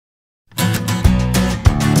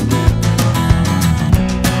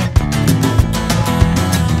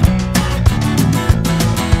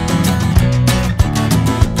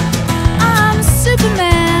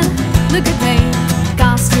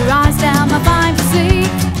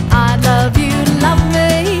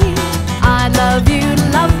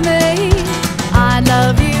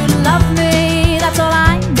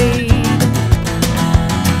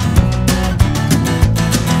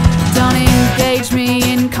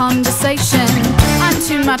conversation. I'm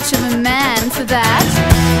too much of a man for that.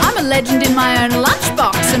 I'm a legend in my own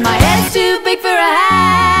lunchbox, and my head's too big for a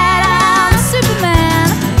hat. I'm Superman,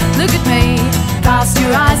 look at me, cast your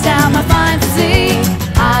eyes down my fine physique.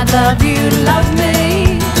 I'd love you to love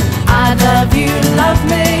me, I'd love you to love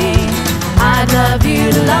me, I'd love you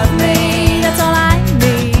to love me, that's all I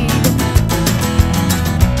need.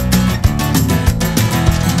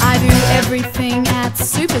 I do everything at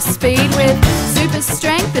super speed with super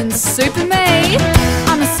strength and super me.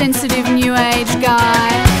 I'm a sensitive new age guy,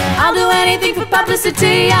 I'll do anything for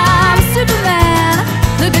publicity. I'm Superman,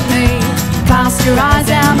 look at me, cast your eyes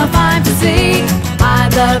down my fine physique.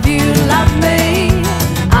 I'd love you to love me,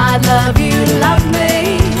 I'd love you to love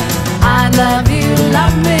me, I'd love you to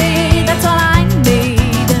love me, that's all I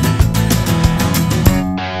need.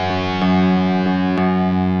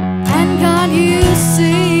 And can't you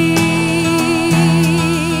see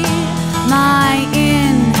my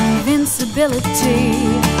invincibility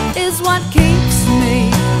is what keeps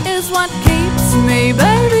me, is what keeps me burning.